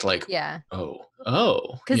react like, Yeah. oh,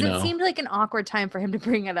 Because you it know. seemed like an awkward time for him to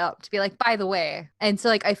bring it up, to be like, by the way. And so,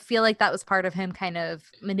 like, I feel like that was part of him kind of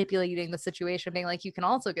manipulating the situation, being like, you can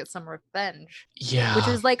also get some revenge, Yeah. which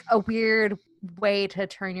is like a weird way to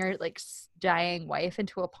turn your like dying wife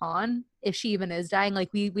into a pawn, if she even is dying. Like,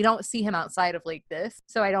 we don't see him outside of like this.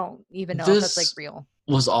 So I don't even know if that's like This- real.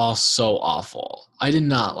 was all so awful. I did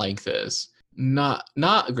not like this.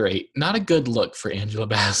 Not great. Not a good look for Angela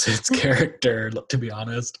Bassett's character, to be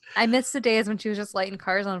honest. I miss the days when she was just lighting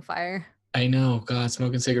cars on fire. I know, God,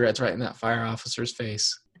 smoking cigarettes right in that fire officer's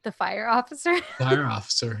face. The fire officer. Fire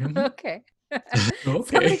officer. Okay.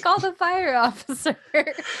 Somebody call the fire officer.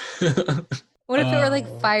 What if it were like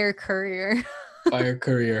Oh. fire courier? Fire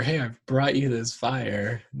courier. Hey, I've brought you this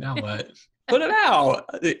fire. Now what? Put it out.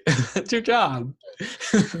 That's your job.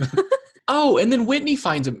 Oh, and then Whitney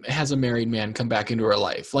has a married man come back into her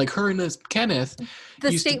life. Like her and this Kenneth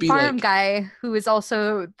The used to State be Farm like guy who is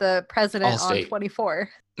also the president Allstate. on 24.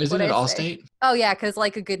 Isn't What'd it I say? Allstate? Oh yeah, because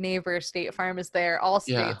like a good neighbor, State Farm is there. All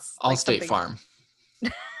Yeah, states. like Allstate something- Farm.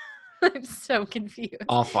 I'm so confused.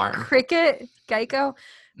 All farm. Cricket, Geico.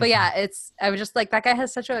 But Mhm. yeah, I was just like, that guy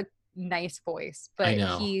has such a nice voice. But I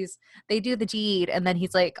know. they do the deed and then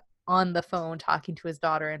he's like on the phone talking to his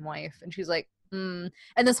daughter and wife. And she's like, And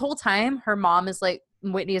this whole time,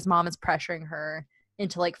 Whitney's mom is pressuring her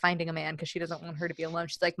into like finding a man because she doesn't want her to be alone.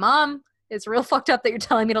 She's like, Mom, it's real fucked up that you're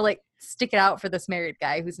telling me to like stick it out for this married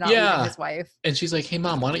guy who's not Yeah. leaving his wife. And she's like, hey,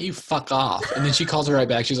 Mom, why don't you fuck off? And then she calls her right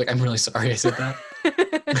back. She's like, I'm really sorry I said that.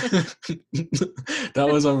 That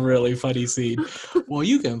was a really funny scene.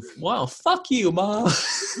 Well, fuck you, Mom.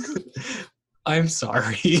 I'm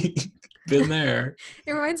sorry. Been there.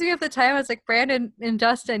 It reminds me of the time I was like, Brandon and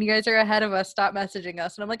Dustin, you guys are ahead of us. Stop messaging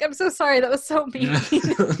us. And I'm like, I'm so sorry. That was so mean.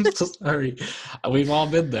 I'm so sorry. We've all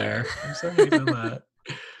been there. I'm sorry I said that.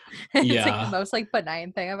 It's like Yeah. the most like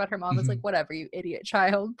benign thing about her mom is like, whatever, you idiot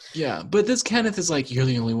child. Yeah, but this Kenneth is like, you're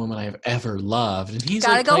the only woman I've ever loved. And he's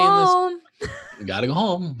Gotta like go playing home. this. Gotta go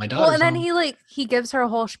home. My daughter's Well, and then home. he gives her a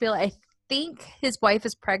whole spiel. I think his wife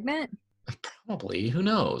is pregnant. Probably. Who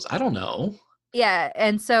knows? I don't know. Yeah,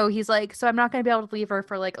 and so he's like, so I'm not going to be able to leave her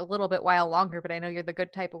for like a little bit while longer, but I know you're the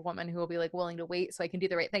good type of woman who will be like willing to wait so I can do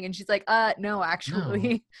the right thing. And she's like, no,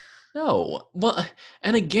 actually. No. Well,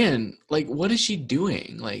 and again, like, what is she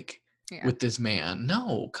doing? Like, Yeah. with this man?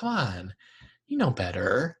 No, come on. You know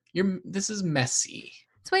better. This is messy.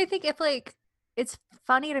 So I think if like, it's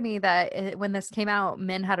funny to me that when this came out,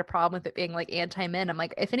 men had a problem with it being like anti-men. I'm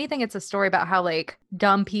like, if anything, it's a story about how like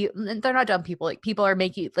dumb people, they're not dumb people, like people are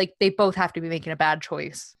making, like they both have to be making a bad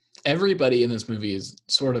choice. Everybody in this movie is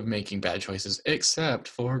sort of making bad choices, except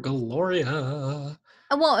for Gloria.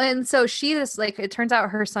 Well, and so she just like, it turns out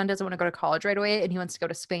her son doesn't want to go to college right away and he wants to go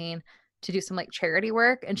to Spain to do some like charity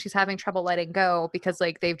work, and she's having trouble letting go because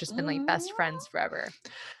like they've just been like best friends forever.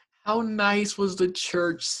 How nice was the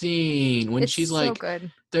church scene when It's she's so like,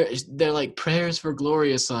 good. they're like prayers for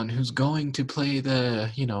Gloria's son who's going to play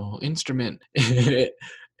the instrument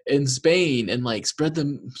in Spain and like spread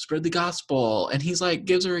the gospel, and he's like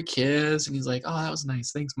gives her a kiss and he's like, oh, that was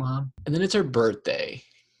nice, thanks, Mom. And then it's her birthday.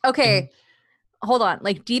 Okay, hold on.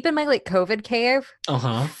 Like deep in my like COVID cave,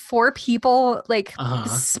 4 people like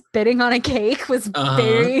spitting on a cake was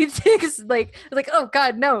very like oh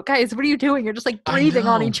god, no, guys, what are you doing? You're just like breathing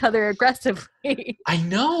on each other aggressively. I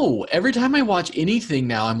know. Every time I watch anything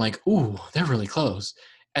now, I'm like, ooh, they're really close.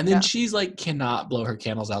 And then she's like cannot blow her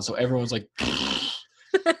candles out, so everyone's like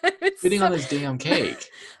spitting on this damn cake.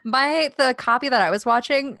 The copy that I was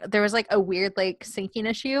watching, there was like a weird like syncing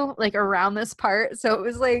issue like around this part, so it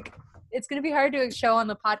was like, it's gonna be hard to show on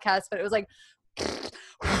the podcast, but it was like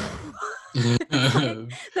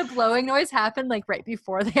the blowing noise happened like right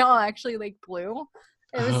before they all actually like blew.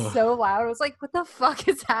 It was so loud. I was like, what the fuck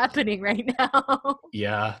is happening right now?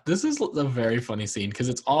 Yeah, this is a very funny scene because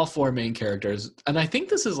it's all 4 main characters. And I think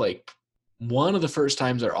this is like one of the first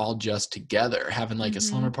times they're all just together, having like a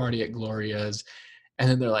slumber party at Gloria's. And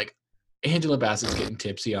then they're like, Angela Bassett's getting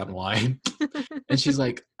tipsy on wine. And she's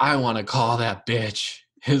like, I want to call that bitch.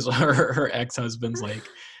 Her ex-husband's like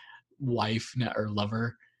wife or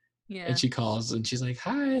lover. Yeah. And she calls and she's like,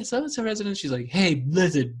 hi, so-and-so resident. She's like, hey,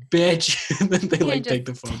 listen, bitch. And then they like take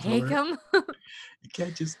the phone from her. Him. You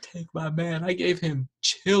can't just take my man. I gave him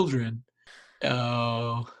children.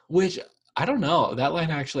 Oh, which I don't know. That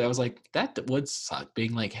line actually, I was like, that would suck.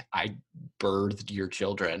 Being like, I birthed your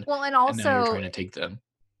children. Well, and now also you're trying to take them.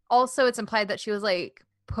 Also, it's implied that she was like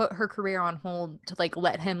put her career on hold to like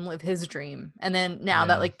let him live his dream. And then now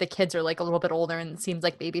that like the kids are like a little bit older and it seems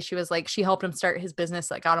like maybe she was like, she helped him start his business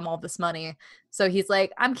that got him all this money. So he's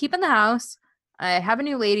like, I'm keeping the house. I have a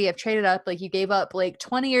new lady. I've traded up. Like you gave up like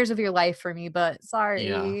 20 years of your life for me, but sorry.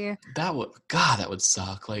 Yeah, that would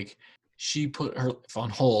suck. Like she put her life on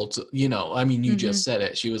hold. I mean, you just said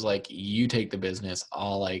it. She was like, you take the business.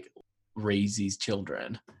 I'll like raise these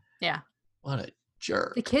children. Yeah. What a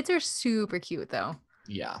jerk. The kids are super cute though.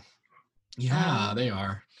 Yeah, they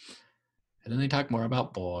are. And then they talk more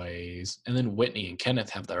about boys. And then Whitney and Kenneth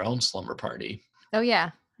have their own slumber party. Oh yeah,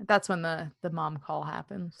 that's when the mom call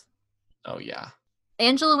happens. Oh yeah,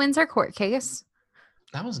 Angela wins her court case.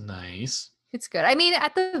 that was nice. It's good. I mean,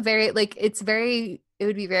 at the very like, it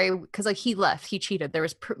would be very because like he left, he cheated. There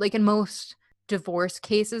was like in most divorce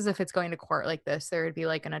cases, if it's going to court like this, there would be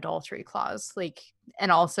like an adultery clause, like,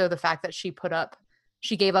 and also the fact that she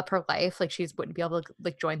gave up her life, like she wouldn't be able to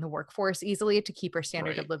like join the workforce easily to keep her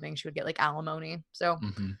standard of living. She would get like alimony. So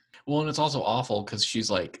well, and it's also awful because she's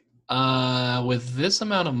like, with this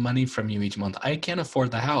amount of money from you each month, I can't afford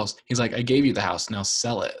the house. He's like, I gave you the house, now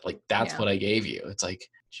sell it. Like, that's what I gave you. It's like,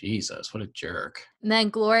 Jesus, what a jerk. And then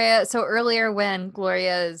Gloria, so earlier when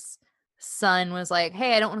Gloria's son was like,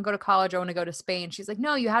 hey, I don't want to go to college, I want to go to Spain, she's like,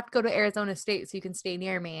 no, you have to go to Arizona State so you can stay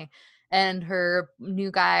near me. And her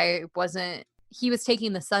new guy he was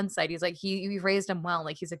taking the son's side. He's like, he raised him well,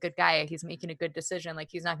 like he's a good guy, he's making a good decision, like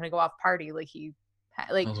he's not going to go off party, like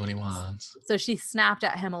knows what he wants. So she snapped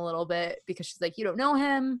at him a little bit because she's like, you don't know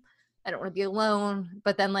him, I don't want to be alone.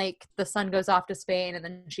 But then like the son goes off to Spain, and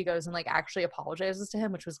then she goes and like actually apologizes to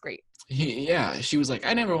him, which was great. She was like,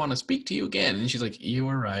 I never want to speak to you again. And she's like, you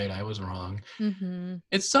were right, I was wrong.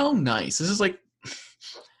 It's so nice. This is like,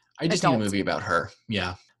 I just need a movie about her.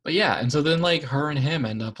 Yeah. But yeah, and so then like her and him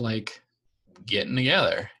end up like getting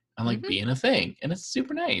together and like being a thing, and it's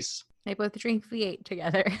super nice. They both drink V8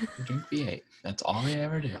 together. Drink V8. That's all they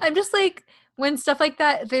ever do. I'm just like, when stuff like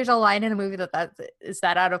that, there's a line in a movie that is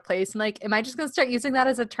that out of place. And like, am I just going to start using that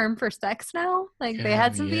as a term for sex now? Like, they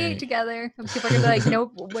had some V8 together. And people are going to be like,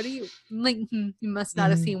 nope, what are you? Like, you must not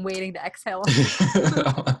have seen Waiting to Exhale.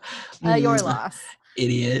 Your loss.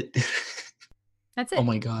 Idiot. That's it. Oh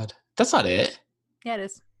my God. That's not it. Yeah, it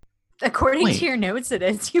is. According to your notes, it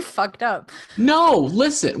is. You fucked up. No,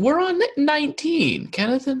 listen. We're on 19.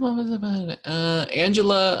 Kenneth and what was about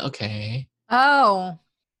Angela. Okay. Oh.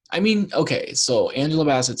 I mean, okay. So Angela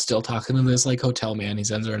Bassett's still talking to this like hotel man. He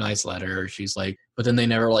sends her a nice letter. She's like, but then they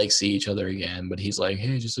never like see each other again. But he's like,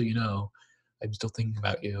 hey, just so you know, I'm still thinking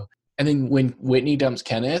about you. And then when Whitney dumps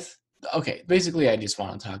Kenneth, okay, basically I just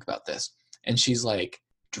want to talk about this. And she's like,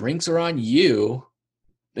 drinks are on you.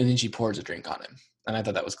 And then she pours a drink on him. And I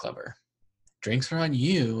thought that was clever. Drinks are on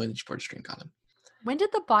you, and she pours a drink on him. When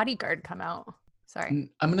did The Bodyguard come out?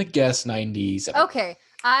 Sorry. I'm going to guess 97. Okay.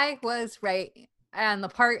 I was right. And the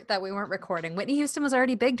part that we weren't recording, Whitney Houston was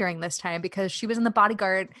already big during this time because she was in The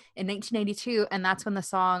Bodyguard in 1992. And that's when the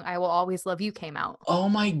song I Will Always Love You came out. Oh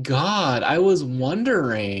my God. I was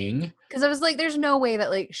wondering. Because I was like, there's no way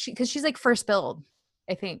that like because she's like first build,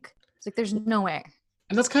 I think. It's like, there's no way.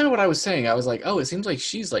 And that's kind of what I was saying. I was like, oh, it seems like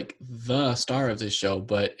she's like the star of this show,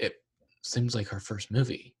 but it seems like her first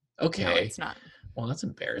movie. Okay. No, it's not. Well, that's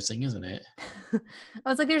embarrassing, isn't it? I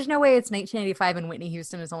was like, there's no way it's 1985 and Whitney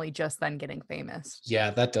Houston is only just then getting famous.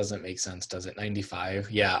 Yeah, that doesn't make sense, does it?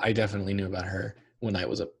 95. Yeah, I definitely knew about her when I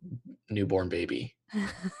was a newborn baby.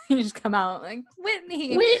 You just come out like,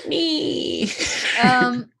 Whitney.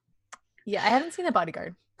 Yeah, I haven't seen The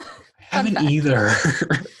Bodyguard. I haven't either.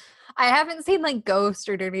 I haven't seen like Ghost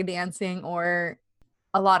or Dirty Dancing or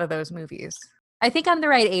a lot of those movies. I think I'm the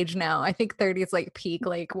right age now. I think 30 is like peak,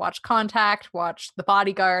 like watch Contact, watch The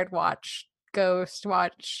Bodyguard, watch Ghost,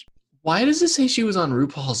 watch. Why does it say she was on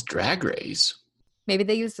RuPaul's Drag Race? Maybe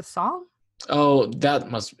they used a song? Oh,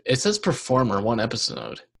 it says performer, one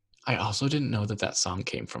episode. I also didn't know that song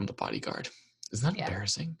came from The Bodyguard. Isn't that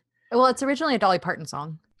embarrassing? Well, it's originally a Dolly Parton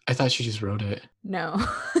song. I thought she just wrote it. No.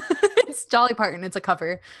 It's Dolly Parton. It's a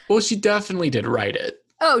cover. Well, she definitely did write it.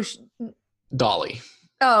 Oh. Dolly.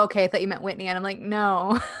 Oh, okay. I thought you meant Whitney. And I'm like,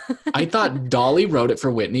 no. I thought Dolly wrote it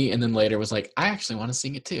for Whitney and then later was like, I actually want to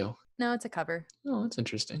sing it too. No, it's a cover. Oh, that's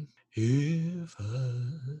interesting.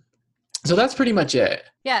 So that's pretty much it.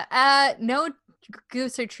 Yeah. No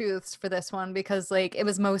goose or truths for this one because like it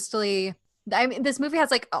was mostly, I mean, this movie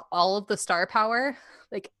has like all of the star power.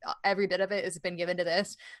 Like every bit of it has been given to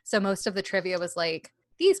this. So most of the trivia was like,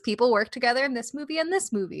 these people work together in this movie and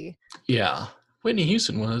this movie. Yeah. Whitney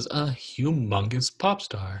Houston was a humongous pop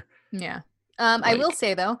star. Yeah. I will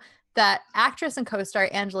say, though, that actress and co-star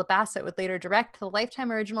Angela Bassett would later direct the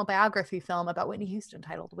Lifetime original biography film about Whitney Houston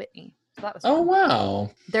titled Whitney. So that was fun. Oh,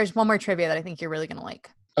 wow. There's one more trivia that I think you're really going to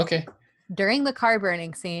like. Okay. During the car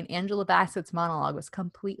burning scene, Angela Bassett's monologue was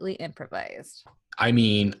completely improvised. I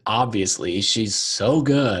mean, obviously, she's so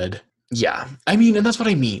good. Yeah. I mean, and that's what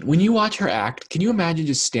I mean. When you watch her act, can you imagine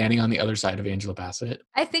just standing on the other side of Angela Bassett?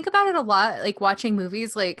 I think about it a lot, like watching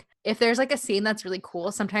movies. Like, if there's like a scene that's really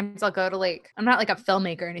cool, sometimes I'll go to like, I'm not like a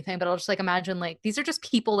filmmaker or anything, but I'll just like imagine like, these are just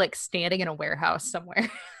people like standing in a warehouse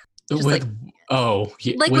somewhere. Just with,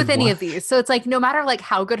 with any of these. So it's like, no matter like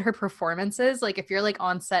how good her performance is, like if you're like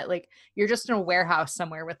on set, like you're just in a warehouse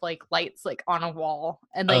somewhere with like lights like on a wall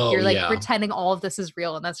and like you're like pretending all of this is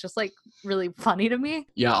real. And that's just like really funny to me.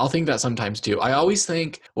 Yeah, I'll think that sometimes too. I always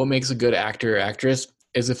think what makes a good actor or actress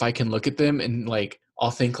is if I can look at them and like,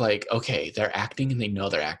 I'll think like, okay, they're acting and they know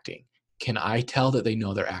they're acting. can I tell that they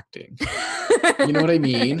know they're acting? You know what I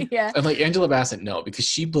mean? Yeah. And like Angela Bassett, no, because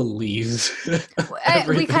she believes. We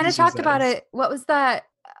everything kind of she talked about says. it. What was that?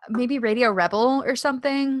 Maybe Radio Rebel or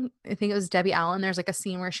something. I think it was Debbie Allen. There's like a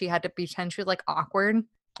scene where she had to pretend she was like awkward.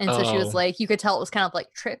 And so she was Oh. like, you could tell it was kind of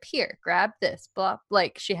like trip here, grab this, blah.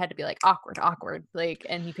 Like she had to be like awkward. Like,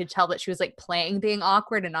 and you could tell that she was like playing being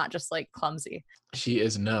awkward and not just like clumsy. She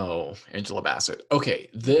is no Angela Bassett. Okay,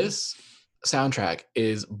 this soundtrack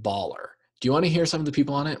is baller. Do you want to hear some of the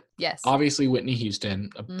people on it? Yes. Obviously, Whitney Houston,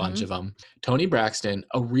 a bunch Mhm. of them. Tony Braxton,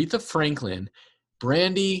 Aretha Franklin,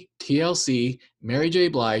 Brandy, TLC, Mary J.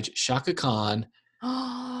 Blige, Shaka Khan.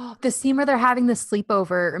 Oh, the scene where they're having the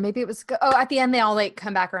sleepover, or maybe it was at the end they all like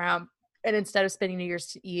come back around, and instead of spending New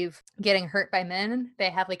Year's Eve getting hurt by men,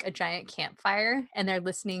 they have like a giant campfire and they're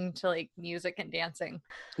listening to like music and dancing.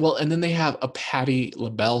 Well, and then they have a Patti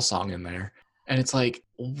LaBelle song in there, and it's like,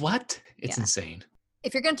 what? It's Yeah. insane.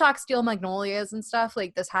 If you're gonna talk Steel Magnolias and stuff,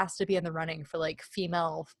 like this has to be in the running for like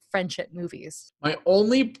female friendship movies. My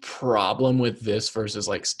only problem with this versus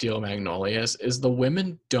like Steel Magnolias is the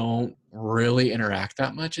women don't really interact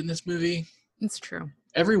that much in this movie. It's true.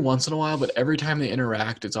 Every once in a while, but every time they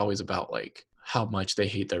interact, it's always about like how much they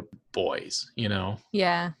hate their boys, you know?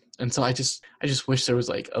 Yeah. And so I just wish there was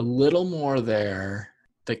like a little more there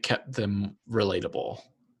that kept them relatable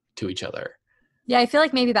to each other. Yeah, I feel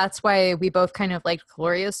like maybe that's why we both kind of liked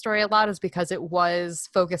Gloria's story a lot, is because it was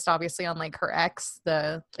focused obviously on like her ex,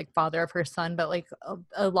 the like father of her son, but like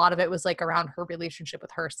a lot of it was like around her relationship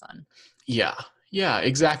with her son. Yeah. Yeah,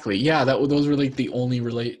 exactly. Yeah, those were like the only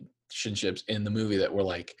relationships in the movie that were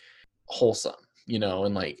like wholesome, you know,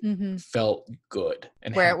 and like felt good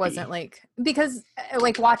and Where happy. it wasn't like, because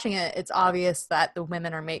like watching it, it's obvious that the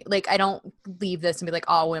women are like, I don't leave this and be like,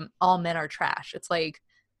 all men are trash. It's like,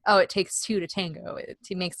 oh, it takes two to tango. It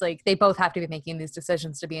makes like they both have to be making these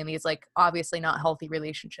decisions to be in these like obviously not healthy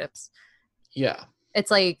relationships. Yeah. It's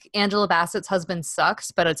like Angela Bassett's husband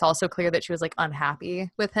sucks, but it's also clear that she was like unhappy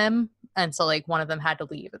with him. And so like one of them had to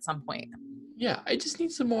leave at some point. Yeah, I just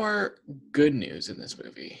need some more good news in this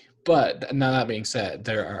movie. But now that being said,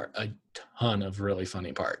 there are a ton of really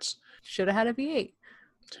funny parts. Should have had a V8.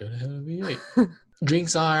 Should have had a V8.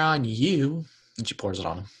 Drinks are on you. And she pours it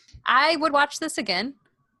on him. I would watch this again.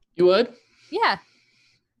 You would? Yeah.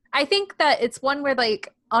 I think that it's one where like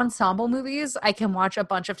ensemble movies I can watch a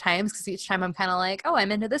bunch of times because each time I'm kind of like, oh,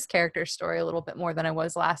 I'm into this character's story a little bit more than I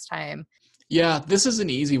was last time. Yeah, this is an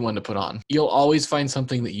easy one to put on. You'll always find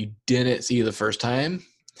something that you didn't see the first time.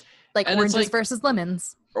 Like And it's oranges like- versus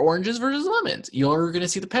lemons. Oranges versus lemons. You're going to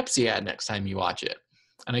see the Pepsi ad next time you watch it.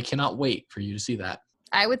 And I cannot wait for you to see that.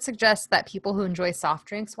 I would suggest that people who enjoy soft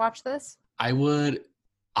drinks watch this. I would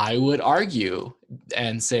argue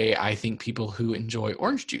and say I think people who enjoy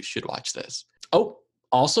orange juice should watch this. Oh,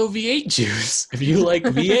 also V8 juice. If you like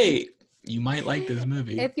V8, you might like this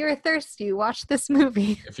movie. If you're thirsty, watch this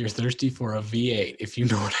movie. If you're thirsty for a V8, if you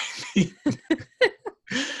know what I mean.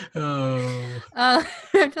 Oh. I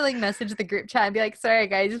have to like message the group chat and be like, sorry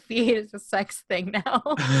guys, V8 is a sex thing now.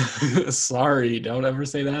 Sorry, don't ever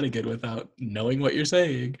say that again without knowing what you're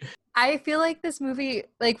saying. I feel like this movie,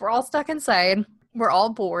 like we're all stuck inside. We're all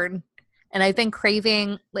bored. And I've been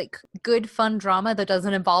craving like good, fun drama that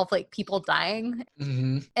doesn't involve like people dying.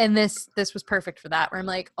 Mm-hmm. And this was perfect for that. Where I'm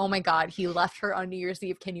like, oh my God, he left her on New Year's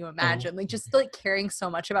Eve. Can you imagine? Like just like caring so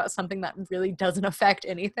much about something that really doesn't affect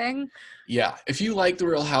anything. Yeah, if you like The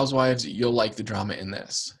Real Housewives, you'll like the drama in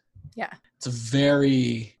this. Yeah. It's a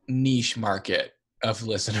very niche market of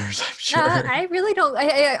listeners, I'm sure. I really don't.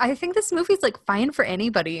 I think this movie's like fine for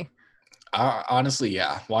anybody. Honestly,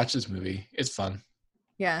 yeah. Watch this movie. It's fun.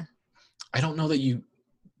 Yeah. I don't know that you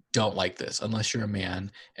don't like this unless you're a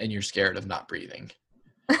man and you're scared of not breathing.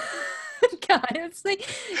 God, it's like,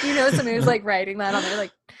 you know, somebody was like writing that on their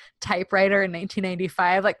like typewriter in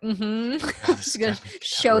 1995. Like, this gonna got me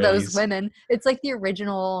show those raised. women. It's like the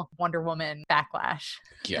original Wonder Woman backlash.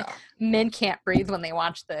 Yeah. Men can't breathe when they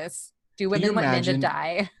watch this. Do you women want men to imagine-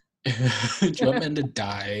 die? Do you want men to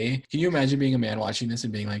die? Can you imagine being a man watching this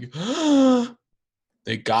and being like,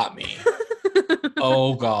 they got me.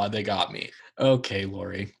 Oh, God, they got me. Okay,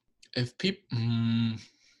 Lori. If people...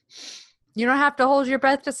 You don't have to hold your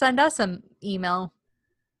breath to send us an email.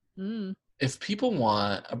 If people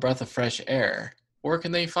want a breath of fresh air, where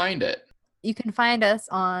can they find it? You can find us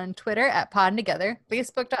on Twitter at PodTogether,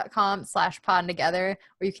 Facebook.com/PodTogether,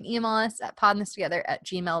 or you can email us at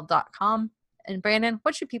podthistogether@gmail.com. And Brandon,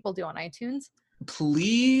 what should people do on iTunes?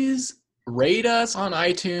 Please rate us on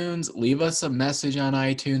iTunes. Leave us a message on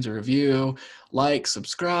iTunes, a review. Like,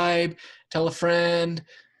 subscribe, tell a friend,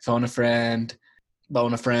 phone a friend,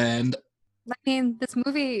 bone a friend. I mean, this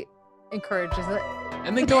movie encourages it.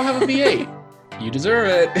 And then go have a V8. You deserve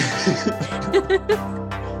it.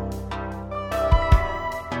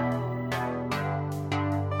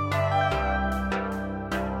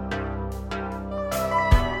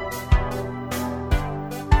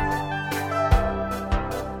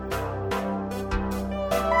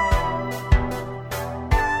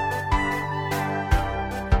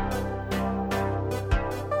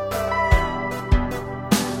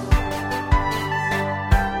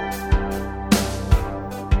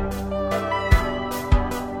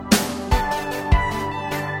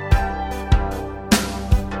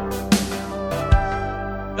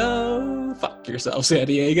 Oh, fuck yourself, San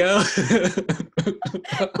Diego.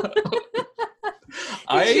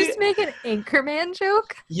 Did you just make an Anchorman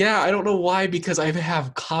joke? Yeah, I don't know why, because I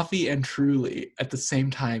have coffee and Truly at the same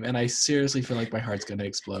time, and I seriously feel like my heart's going to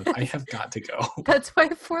explode. I have got to go. That's why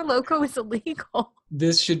Four Loko is illegal.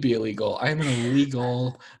 This should be illegal. I am an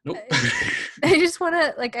illegal... Nope. I just want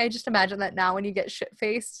to, like, I just imagine that now when you get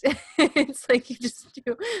shit-faced, it's like you just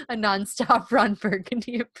do a nonstop Ron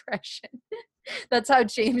Burgundy impression. That's how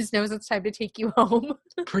James knows it's time to take you home.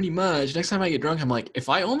 Pretty much. Next time I get drunk, I'm like, if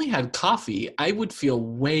I only had coffee, I would feel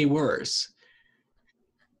way worse.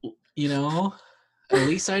 You know? At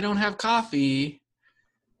least I don't have coffee.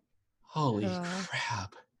 Holy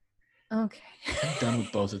crap. Okay. I'm done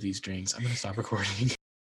with both of these drinks. I'm going to stop recording.